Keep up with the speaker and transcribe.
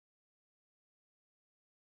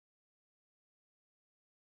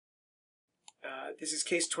this is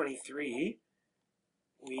case 23.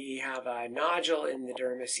 We have a nodule in the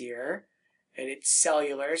dermis here, and it's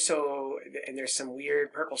cellular, and there's some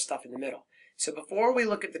weird purple stuff in the middle. So before we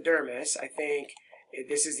look at the dermis, I think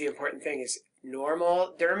this is the important thing, is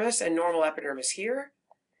normal dermis and normal epidermis here.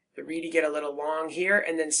 The redi get a little long here,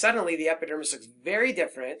 and then suddenly the epidermis looks very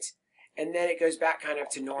different, and then it goes back kind of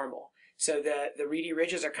to normal. So the redi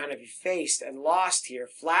ridges are kind of effaced and lost here,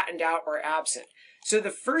 flattened out or absent. So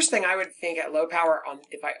the first thing I would think at low power,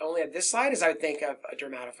 if I only had this slide, is I would think of a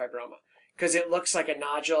dermatofibroma, because it looks like a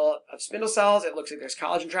nodule of spindle cells. It looks like there's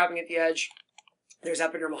collagen trapping at the edge. There's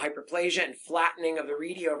epidermal hyperplasia and flattening of the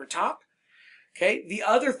redi over top. Okay. The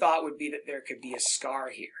other thought would be that there could be a scar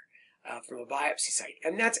here from a biopsy site,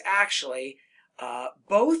 and that's actually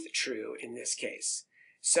both true in this case.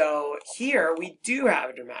 So here we do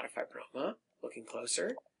have a dermatofibroma, looking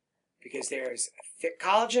closer, because there's thick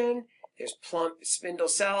collagen, there's plump spindle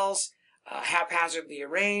cells, haphazardly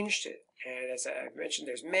arranged, and as I mentioned,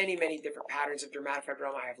 there's many, many different patterns of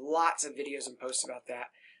dermatofibroma. I have lots of videos and posts about that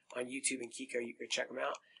on YouTube and Kiko. You can check them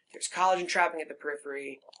out. There's collagen trapping at the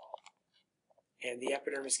periphery, and the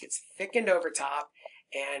epidermis gets thickened over top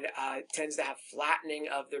and tends to have flattening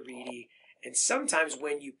of the redi. And sometimes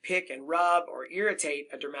when you pick and rub or irritate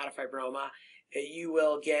a dermatofibroma, you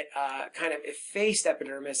will get kind of effaced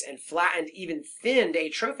epidermis and flattened, even thinned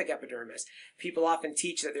atrophic epidermis. People often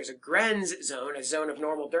teach that there's a Grenz zone, a zone of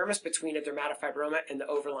normal dermis between a dermatofibroma and the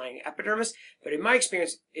overlying epidermis. But in my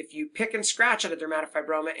experience, if you pick and scratch at a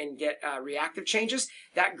dermatofibroma and get reactive changes,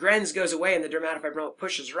 that Grenz goes away and the dermatofibroma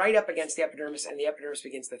pushes right up against the epidermis and the epidermis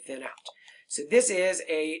begins to thin out. So this is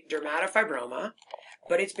a dermatofibroma,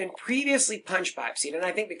 but it's been previously punch biopsied, and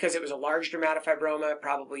I think because it was a large dermatofibroma,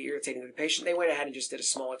 probably irritating to the patient, they went ahead and just did a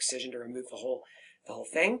small excision to remove the whole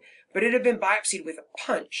thing. But it had been biopsied with a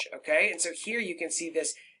punch, okay? And so here you can see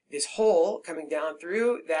this hole coming down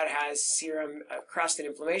through that has serum crust and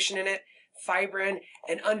inflammation in it, fibrin,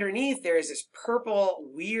 and underneath there is this purple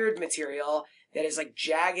weird material that is like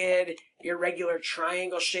jagged, irregular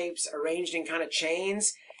triangle shapes arranged in kind of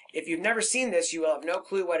chains. If you've never seen this, you will have no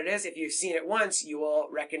clue what it is. If you've seen it once, you will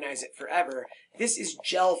recognize it forever. This is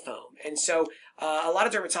Gelfoam. And so a lot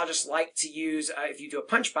of dermatologists like to use, if you do a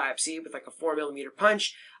punch biopsy with like a 4mm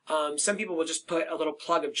punch, some people will just put a little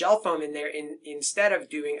plug of Gelfoam in there instead of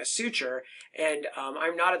doing a suture. And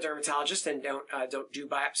I'm not a dermatologist and don't do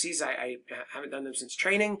biopsies. I haven't done them since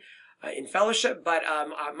training in fellowship, but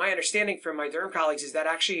my understanding from my derm colleagues is that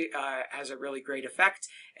actually has a really great effect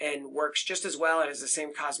and works just as well and has the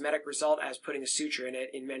same cosmetic result as putting a suture in it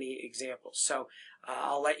in many examples. So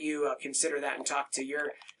I'll let you consider that and talk to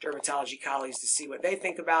your dermatology colleagues to see what they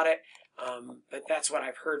think about it. But that's what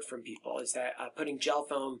I've heard from people, is that putting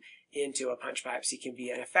Gelfoam into a punch biopsy can be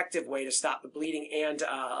an effective way to stop the bleeding and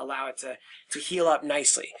allow it to heal up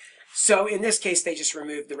nicely. So in this case, they just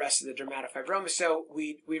removed the rest of the dermatofibroma. So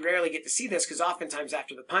we rarely get to see this because oftentimes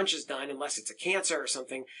after the punch is done, unless it's a cancer or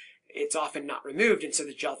something, it's often not removed, and so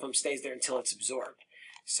the Gelfoam stays there until it's absorbed.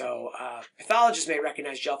 So pathologists may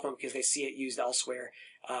recognize Gelfoam because they see it used elsewhere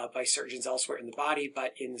by surgeons elsewhere in the body,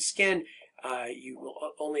 but in the skin, you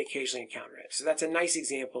will only occasionally encounter it. So that's a nice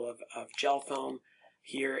example of Gelfoam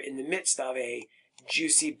here in the midst of a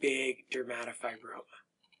juicy, big dermatofibroma.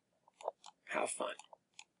 How fun.